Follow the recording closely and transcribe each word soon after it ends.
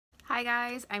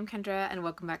Hi guys, I'm Kendra and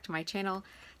welcome back to my channel.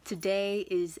 Today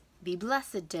is the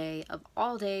blessed day of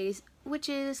all days, which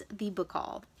is the book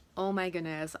haul. Oh my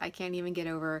goodness, I can't even get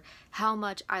over how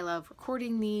much I love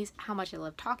recording these, how much I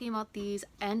love talking about these,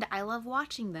 and I love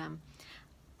watching them.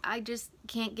 I just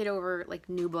can't get over like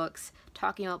new books,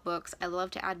 talking about books. I love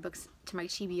to add books to my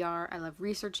TBR. I love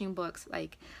researching books.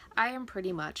 Like, I am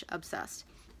pretty much obsessed.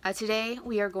 Today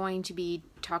we are going to be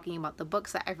talking about the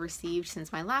books that I've received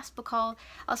since my last book haul.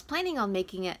 I was planning on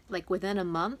making it like within a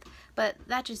month, but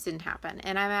that just didn't happen,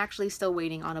 and I'm actually still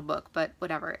waiting on a book, but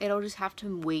whatever. It'll just have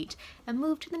to wait and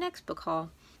move to the next book haul.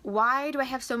 Why do I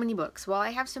have so many books? Well, I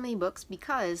have so many books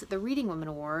because the Reading Women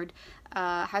Award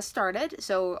has started.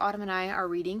 So Autumn and I are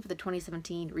reading for the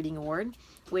 2017 Reading Award,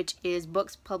 which is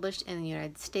books published in the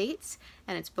United States,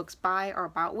 and it's books by or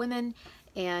about women,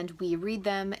 and we read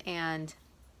them. And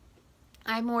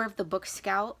I'm more of the book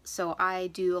scout, so I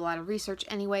do a lot of research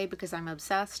anyway because I'm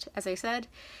obsessed, as I said,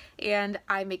 and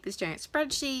I make this giant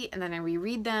spreadsheet and then I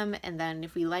reread them, and then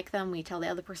if we like them we tell the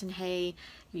other person, hey,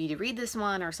 you need to read this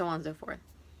one, or so on and so forth.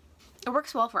 It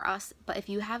works well for us, but if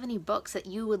you have any books that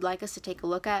you would like us to take a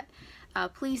look at,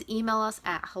 please email us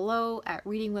at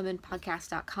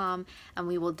hello@readingwomenpodcast.com, and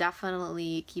we will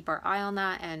definitely keep our eye on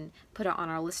that and put it on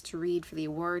our list to read for the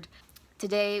award.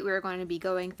 Today we're going to be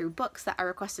going through books that I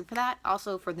requested for that,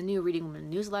 also for the new Reading Women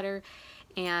newsletter,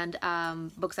 and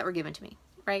books that were given to me,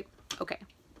 right? Okay.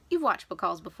 You've watched book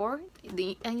hauls before,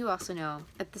 and you also know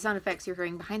that the sound effects you're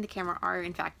hearing behind the camera are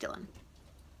in fact Dylan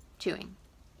chewing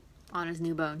on his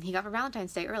new bone he got for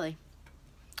Valentine's Day early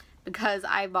because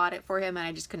I bought it for him and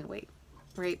I just couldn't wait,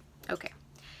 right? Okay.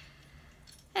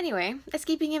 Anyway, that's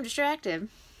keeping him distracted.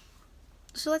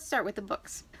 So let's start with the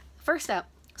books. First up,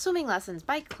 Swimming Lessons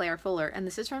by Claire Fuller, and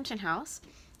this is from Tin House.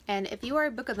 And if you are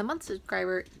a Book of the Month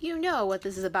subscriber, you know what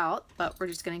this is about, but we're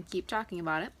just going to keep talking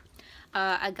about it.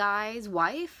 A guy's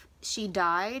wife, she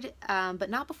died, but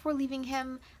not before leaving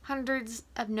him hundreds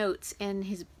of notes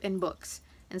in books.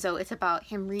 And so it's about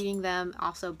him reading them,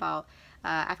 also about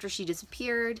after she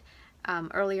disappeared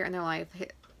earlier in their life,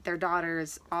 their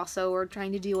daughters also were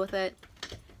trying to deal with it.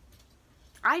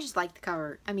 I just like the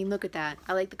cover. I mean, look at that.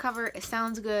 I like the cover. It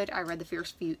sounds good. I read the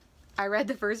first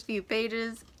few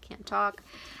pages. Can't talk.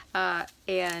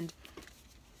 And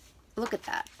look at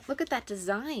that. Look at that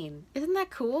design. Isn't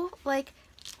that cool? Like,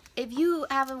 if you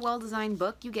have a well-designed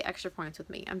book, you get extra points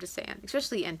with me. I'm just saying,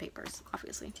 especially in papers,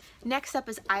 obviously. Next up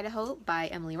is Idaho by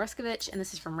Emily Ruskovich, and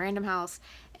this is from Random House,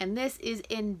 and this is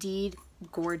indeed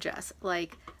gorgeous.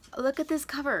 Like, look at this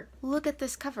cover. Look at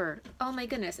this cover. Oh my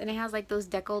goodness. And it has like those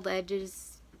deckled edges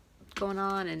going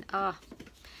on, and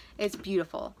it's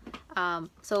beautiful.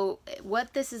 So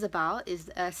what this is about is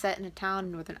set in a town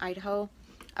in northern Idaho.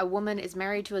 A woman is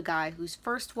married to a guy whose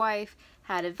first wife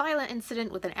had a violent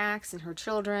incident with an axe and her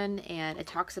children, and it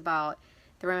talks about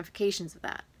the ramifications of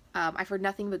that. I've heard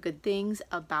nothing but good things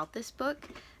about this book,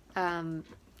 so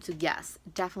yes,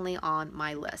 definitely on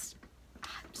my list.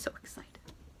 I'm so excited.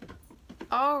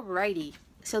 Alrighty,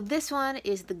 so this one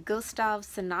is the Gustav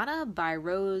Sonata by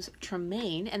Rose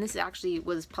Tremaine, and this actually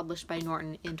was published by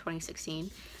Norton in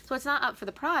 2016, so it's not up for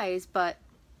the prize, but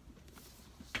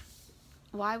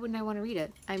why wouldn't I want to read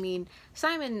it? I mean,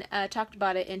 Simon talked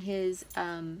about it in his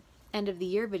end of the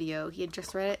year video. He had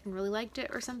just read it and really liked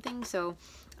it or something, so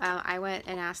I went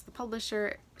and asked the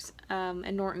publisher,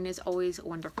 and Norton is always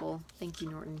wonderful. Thank you,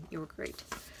 Norton. You were great.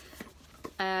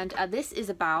 And this is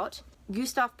about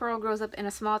Gustav Perl grows up in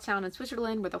a small town in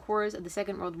Switzerland where the horrors of the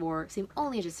Second World War seem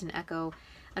only just an echo.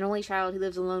 An only child who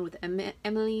lives alone with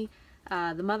Emily,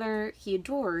 the mother he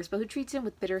adores, but who treats him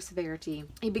with bitter severity.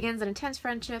 He begins an intense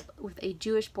friendship with a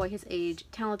Jewish boy his age,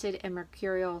 talented and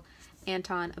mercurial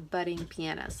Anton, a budding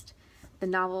pianist. The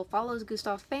novel follows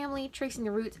Gustav's family, tracing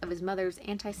the roots of his mother's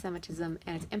anti-Semitism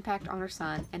and its impact on her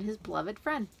son and his beloved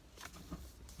friend.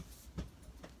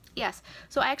 Yes,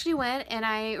 so I actually went and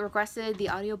I requested the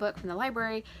audiobook from the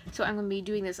library, so I'm going to be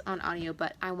doing this on audio,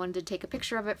 but I wanted to take a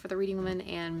picture of it for the Reading Women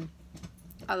and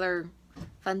other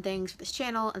fun things for this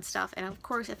channel and stuff, and of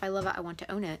course if I love it I want to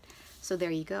own it, so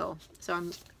there you go. So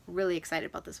I'm really excited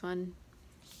about this one.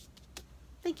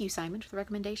 Thank you, Simon, for the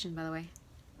recommendation, by the way.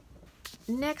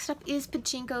 Next up is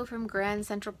Pachinko from Grand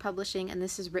Central Publishing, and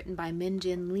this is written by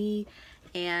Min-Jin Lee,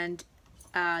 and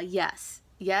yes.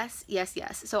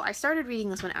 So I started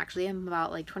reading this one actually. I'm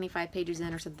about like 25 pages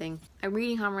in or something. I'm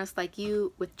reading Harmless Like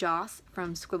You with Joss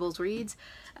from Squibbles Reads.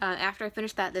 After I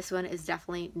finish that, this one is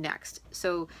definitely next.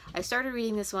 So I started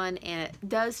reading this one, and it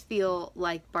does feel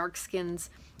like Barkskin's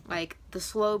like the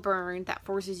slow burn that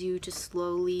forces you to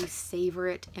slowly savor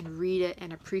it and read it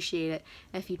and appreciate it.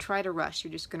 And if you try to rush,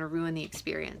 you're just going to ruin the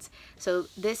experience. So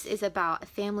this is about a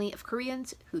family of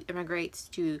Koreans who immigrates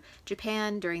to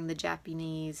Japan during the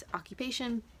Japanese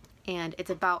occupation, and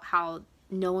it's about how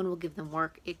no one will give them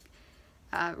work.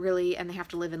 Really, and they have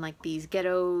to live in like these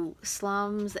ghetto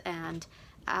slums, and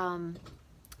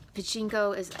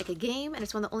Pachinko is like a game, and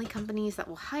it's one of the only companies that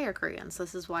will hire Koreans. So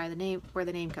this is why where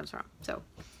the name comes from. So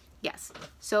yes,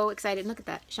 so excited. Look at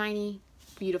that, shiny,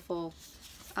 beautiful.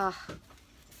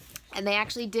 And they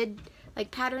actually did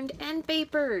like patterned end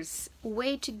papers.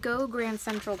 Way to go, Grand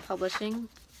Central Publishing.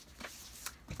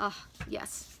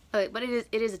 Yes, but it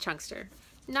is a chunkster.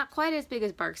 Not quite as big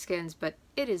as Barkskins, but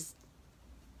it is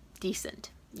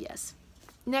decent. Yes.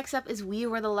 Next up is We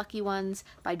Were the Lucky Ones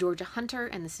by Georgia Hunter,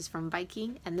 and this is from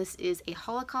Viking, and this is a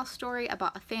Holocaust story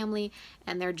about a family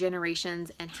and their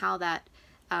generations, and how that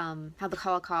how the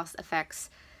Holocaust affects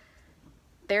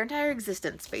their entire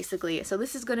existence, basically. So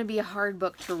this is going to be a hard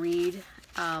book to read,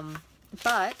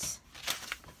 but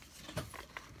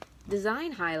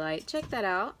design highlight, check that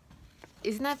out.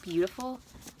 Isn't that beautiful?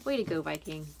 Way to go,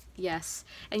 Viking. Yes.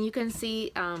 And you can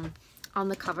see on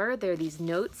the cover there are these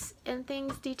notes and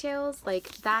things, details. Like,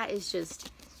 that is just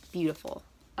beautiful.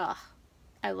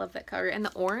 I love that cover. And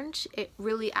the orange, it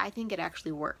really, I think it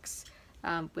actually works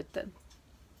with the,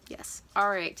 yes.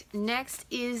 Alright, next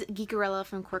is Geekarella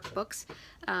from Quirk Books,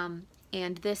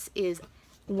 and this is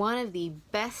one of the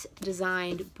best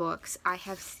designed books I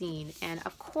have seen. And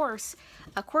of course,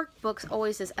 Quirk Books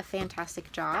always does a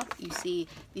fantastic job. You see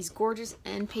these gorgeous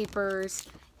end papers,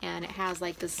 and it has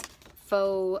like this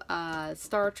faux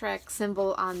Star Trek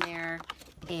symbol on there,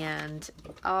 and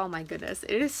oh my goodness,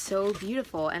 it is so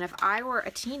beautiful. And if I were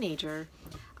a teenager,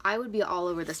 I would be all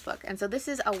over this book. And so this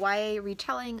is a YA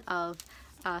retelling of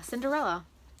Cinderella,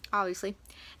 obviously,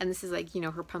 and this is like, you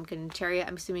know, her pumpkin chariot,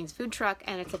 I'm assuming it's food truck,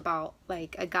 and it's about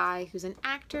like a guy who's an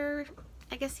actor.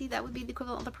 I guess that would be the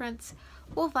equivalent of the prince.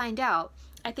 We'll find out.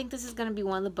 I think this is going to be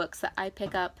one of the books that I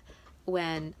pick up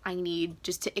when I need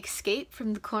just to escape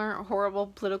from the current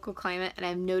horrible political climate, and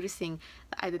I'm noticing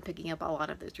that I've been picking up a lot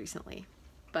of those recently.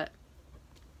 But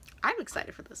I'm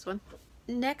excited for this one.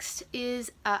 Next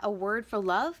is A Word for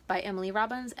Love by Emily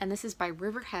Robbins, and this is by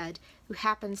Riverhead, who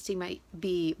happens to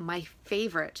be my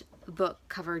favorite book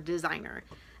cover designer.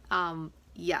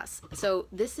 Yes, so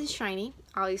this is shiny,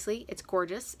 obviously, it's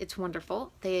gorgeous, it's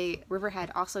wonderful. Riverhead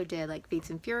also did like Fates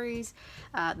and Furies,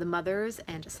 The Mothers,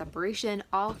 and Separation,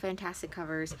 all fantastic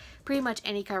covers. Pretty much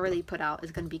any cover they put out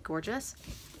is going to be gorgeous.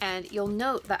 And you'll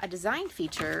note that a design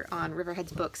feature on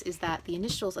Riverhead's books is that the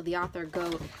initials of the author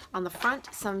go on the front.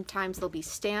 Sometimes they'll be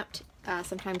stamped,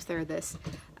 sometimes they're this,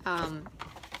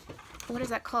 what is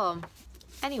that called?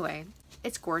 Anyway,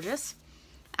 it's gorgeous.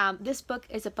 This book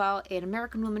is about an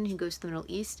American woman who goes to the Middle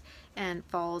East and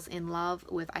falls in love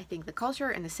with, I think, the culture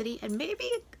and the city, and maybe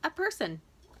a person.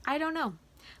 I don't know.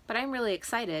 But I'm really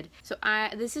excited. So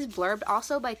this is blurbed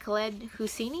also by Khaled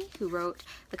Hosseini, who wrote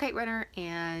The Kite Runner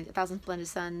and A Thousand Splendid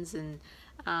Suns, and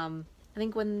I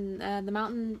think When the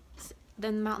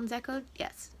Mountains Echoed?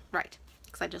 Yes, right,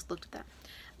 because I just looked at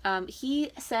that. He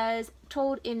says,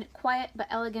 told in quiet but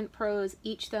elegant prose,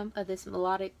 each thump of this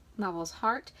melodic novel's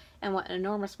heart, and what an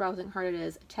enormous rousing heart it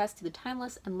is, attests to the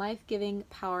timeless and life-giving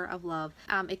power of love.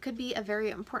 It could be a very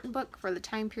important book for the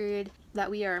time period that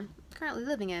we are currently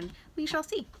living in. We shall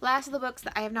see. Last of the books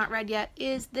that I have not read yet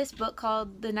is this book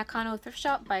called The Nakano Thrift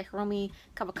Shop by Hiromi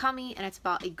Kawakami, and it's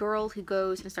about a girl who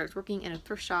goes and starts working in a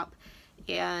thrift shop,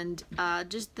 and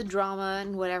just the drama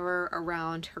and whatever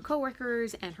around her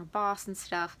coworkers and her boss and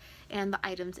stuff, and the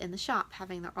items in the shop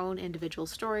having their own individual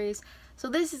stories. So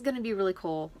this is going to be really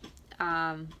cool.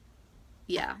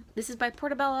 Yeah, this is by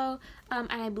Portobello,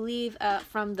 and I believe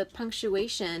from the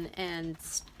punctuation and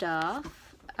stuff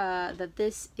that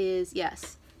this is,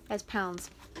 yes, has pounds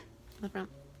on the front.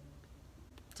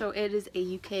 So it is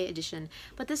a UK edition,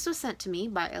 but this was sent to me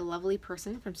by a lovely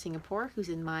person from Singapore who's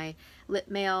in my Lit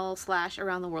Mail /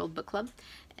 Around the World book club,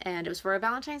 and it was for a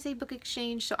Valentine's Day book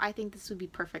exchange, so I think this would be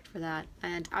perfect for that.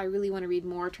 And I really want to read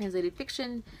more translated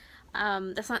fiction.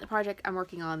 That's not the project I'm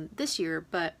working on this year,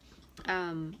 but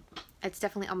it's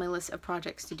definitely on my list of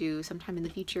projects to do sometime in the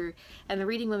future. And the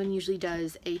Reading Women usually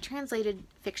does a translated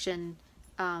fiction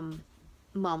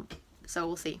month, so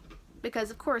we'll see.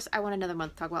 Because of course I want another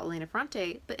month to talk about Elena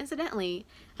Ferrante, but incidentally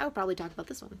I would probably talk about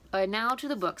this one. Now to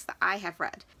the books that I have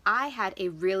read. I had a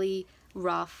really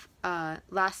rough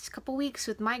last couple weeks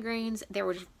with migraines. They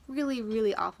were just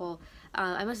really awful.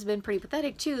 I must have been pretty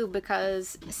pathetic too,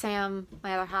 because Sam,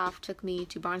 my other half, took me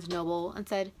to Barnes & Noble and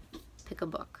said, pick a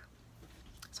book.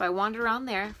 So I wandered around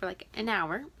there for like an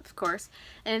hour, of course,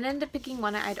 and ended up picking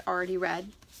one I'd already read,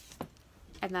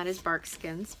 and that is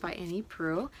Barkskins by Annie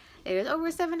Proulx. It is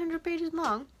over 700 pages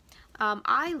long.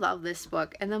 I love this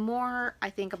book, and the more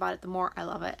I think about it, the more I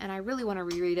love it, and I really want to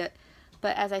reread it.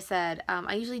 But as I said,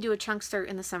 I usually do a chunkster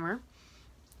in the summer,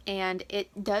 and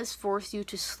it does force you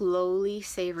to slowly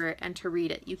savor it and to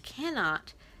read it. You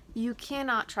cannot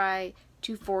try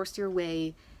to force your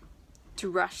way to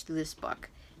rush through this book,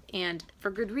 and for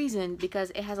good reason,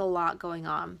 because it has a lot going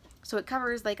on. So it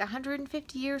covers like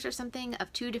 150 years or something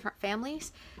of two different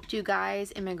families. Two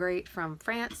guys immigrate from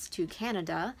France to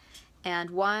Canada,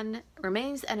 and one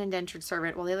remains an indentured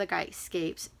servant while the other guy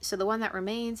escapes. So the one that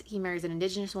remains, he marries an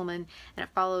indigenous woman, and it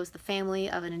follows the family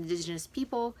of an indigenous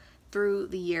people through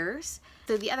the years.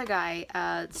 So the other guy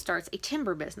starts a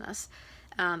timber business,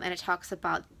 and it talks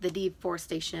about the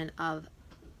deforestation of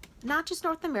not just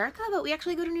North America, but we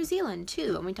actually go to New Zealand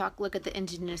too, and we look at the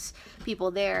indigenous people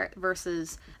there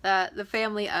versus the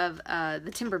family of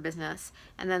the timber business,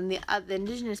 and then the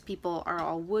indigenous people are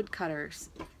all woodcutters.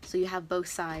 So you have both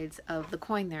sides of the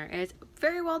coin there, and it's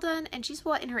very well done. And she's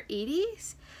in her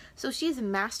 80s, so she's a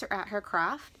master at her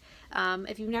craft.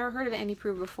 If you've never heard of Annie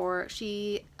Proulx before,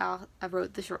 she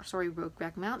wrote the short story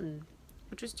Brokeback Mountain,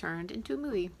 which was turned into a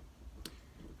movie.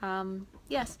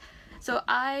 Yes, so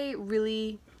I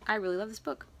really love this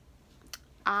book.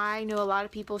 I know a lot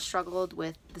of people struggled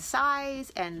with the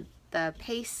size and the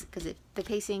pace, because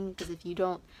if you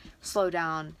don't slow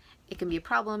down, it can be a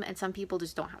problem, and some people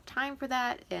just don't have time for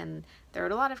that, and there are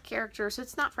a lot of characters, so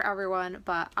it's not for everyone,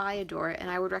 but I adore it,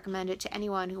 and I would recommend it to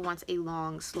anyone who wants a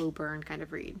long, slow burn kind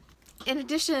of read. In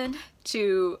addition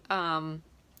to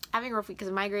having rough week because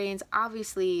of migraines,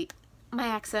 obviously by my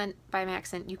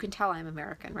accent, you can tell I'm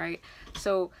American, right?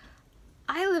 So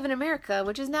I live in America,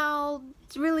 which is now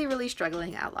really, really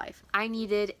struggling at life. I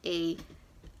needed a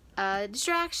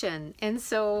distraction, and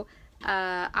so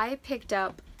I picked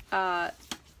up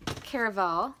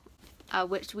Caraval,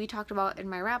 which we talked about in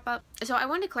my wrap-up. So I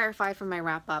wanted to clarify from my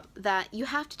wrap-up that you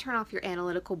have to turn off your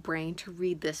analytical brain to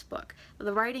read this book.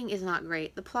 The writing is not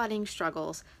great, the plotting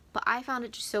struggles, but I found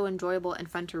it just so enjoyable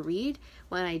and fun to read.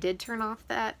 When I did turn off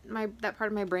that part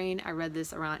of my brain, I read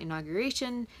this around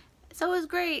inauguration, so it was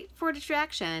great for a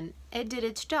distraction. It did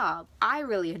its job. I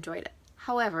really enjoyed it.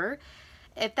 However,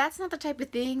 if that's not the type of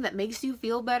thing that makes you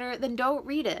feel better, then don't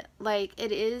read it. Like,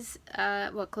 it is,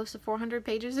 close to 400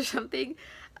 pages or something.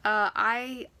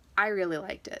 I really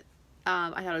liked it.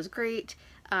 I thought it was great.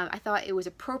 I thought it was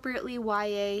appropriately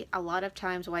YA. A lot of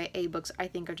times YA books I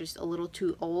think are just a little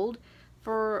too old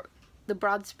for the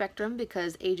broad spectrum,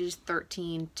 because ages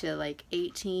 13 to like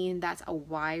 18, that's a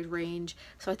wide range.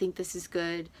 So I think this is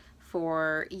good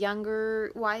for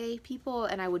younger YA people,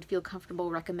 and I would feel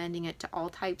comfortable recommending it to all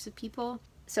types of people.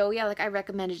 So yeah, like I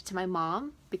recommended it to my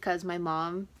mom because my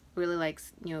mom really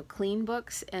likes, clean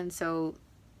books, and so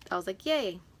I was like,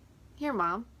 yay, here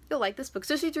mom, you'll like this book.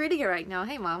 So she's reading it right now.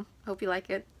 Hey mom, hope you like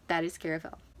it. That is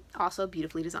Caraval. Also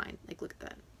beautifully designed. Like, look at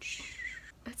that.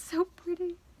 That's so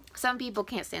pretty. Some people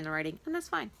can't stand the writing, and that's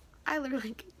fine. I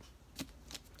literally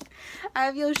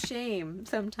I feel shame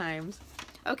sometimes.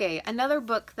 Okay, another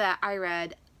book that I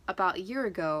read about a year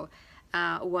ago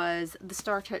was The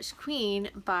Star-Touched Queen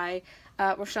by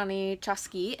Roshani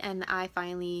Chasky, and I'm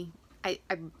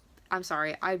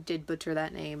sorry, I did butcher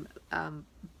that name,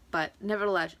 but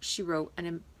nevertheless, she wrote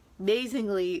an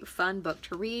amazingly fun book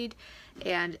to read,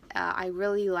 and I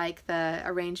really like the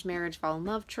arranged marriage fall in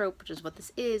love trope, which is what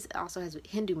this is. It also has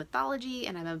Hindu mythology,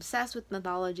 and I'm obsessed with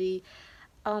mythology.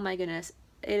 Oh my goodness,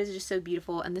 it is just so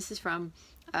beautiful, and this is from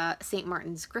St.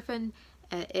 Martin's Griffin.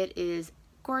 It is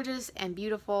gorgeous and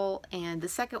beautiful, and the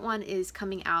second one is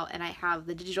coming out, and I have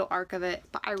the digital arc of it,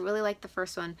 but I really like the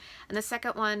first one. And the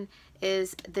second one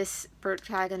is this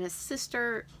protagonist's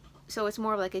sister, so it's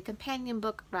more like a companion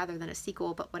book rather than a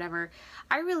sequel, but whatever.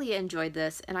 I really enjoyed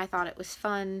this, and I thought it was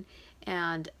fun,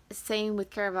 and same with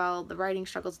Caraval. The writing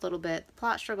struggles a little bit, the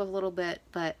plot struggles a little bit,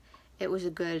 but it was a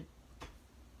good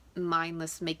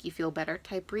mindless make you feel better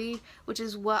type read, which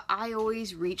is what I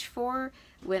always reach for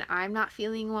when I'm not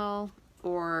feeling well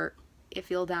or I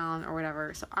feel down or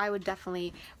whatever. So I would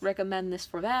definitely recommend this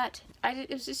for that. It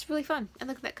was just really fun. And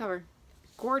look at that cover.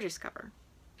 Gorgeous cover.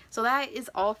 So that is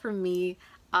all from me.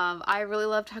 I really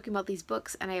love talking about these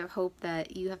books, and I hope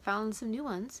that you have found some new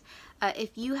ones.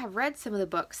 If you have read some of the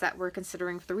books that we're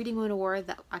considering for the Reading Women Award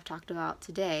that I've talked about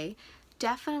today,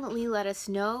 definitely let us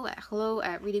know at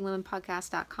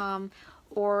hello@readingwomenpodcast.com,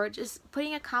 or just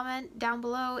putting a comment down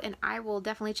below, and I will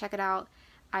definitely check it out.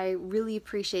 I really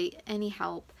appreciate any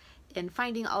help, in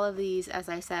finding all of these. As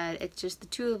I said, it's just the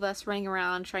two of us running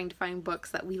around trying to find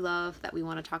books that we love, that we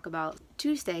want to talk about.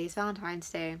 Tuesday is Valentine's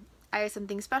Day. I have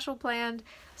something special planned,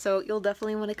 so you'll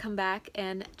definitely want to come back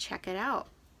and check it out.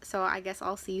 So I guess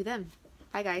I'll see you then.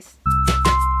 Bye guys.